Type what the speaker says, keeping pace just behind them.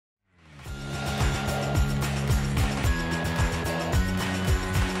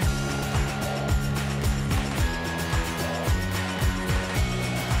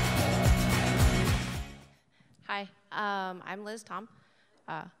I'm Liz Tom.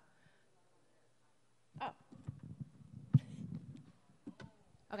 Uh, oh,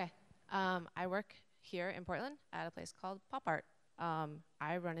 okay. I work here in Portland at a place called Pop Art.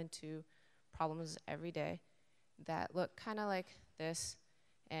 I run into problems every day that look kind of like this,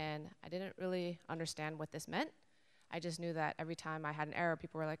 and I didn't really understand what this meant. I just knew that every time I had an error,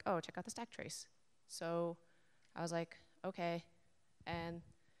 people were like, oh, check out the stack trace. So I was like, okay, and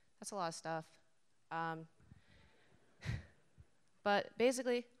that's a lot of stuff. Um, but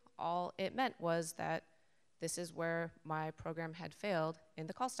basically, all it meant was that this is where my program had failed in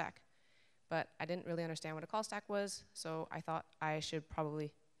the call stack. But I didn't really understand what a call stack was, so I thought I should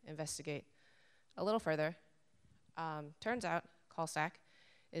probably investigate a little further. Turns out call stack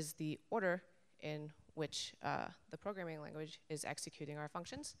is the order in which the programming language is executing our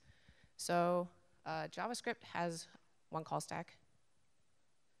functions. So JavaScript has one call stack.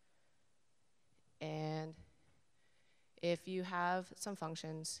 And if you have some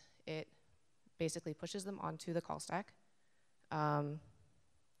functions, it basically pushes them onto the call stack.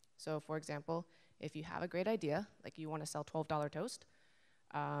 So for example, if you have a great idea, like you want to sell $12 toast,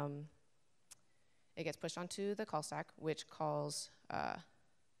 it gets pushed onto the call stack, which calls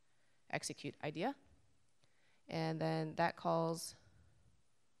execute idea. And then that calls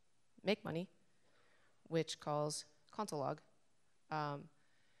make money, which calls console log.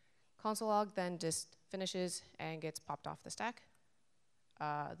 Console log then just finishes and gets popped off the stack.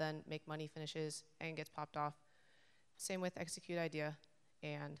 Then make money finishes and gets popped off. Same with execute idea,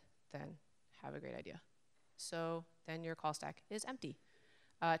 and then have a great idea. So then your call stack is empty.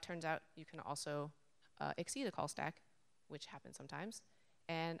 It turns out you can also exceed a call stack, which happens sometimes.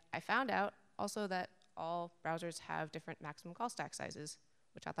 And I found out also that all browsers have different maximum call stack sizes,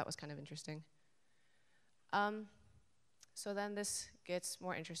 which I thought was kind of interesting. So then this gets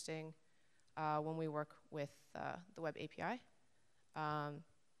more interesting when we work with the web API.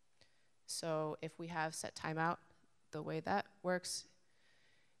 So if we have set timeout, the way that works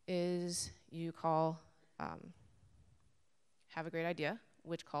is you call have a great idea,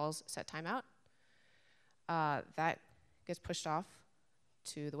 which calls set timeout. That gets pushed off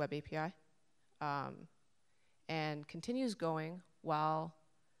to the web API and continues going while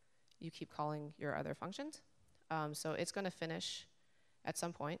you keep calling your other functions. So it's going to finish at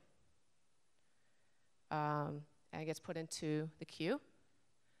some point, and it gets put into the queue.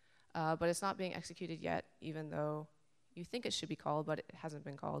 But it's not being executed yet, even though you think it should be called, but it hasn't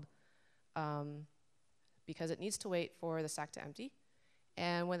been called, because it needs to wait for the stack to empty.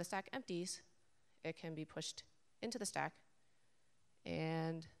 And when the stack empties, it can be pushed into the stack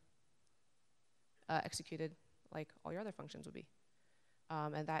and executed like all your other functions would be.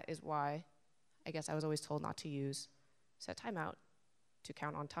 And that is why I guess I was always told not to use set timeout to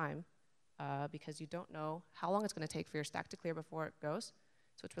count on time, because you don't know how long it's going to take for your stack to clear before it goes.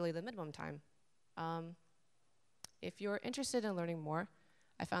 So it's really the minimum time. If you're interested in learning more,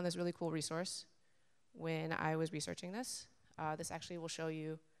 I found this really cool resource when I was researching this. This actually will show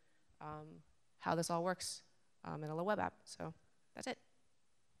you how this all works in a little web app. So that's it.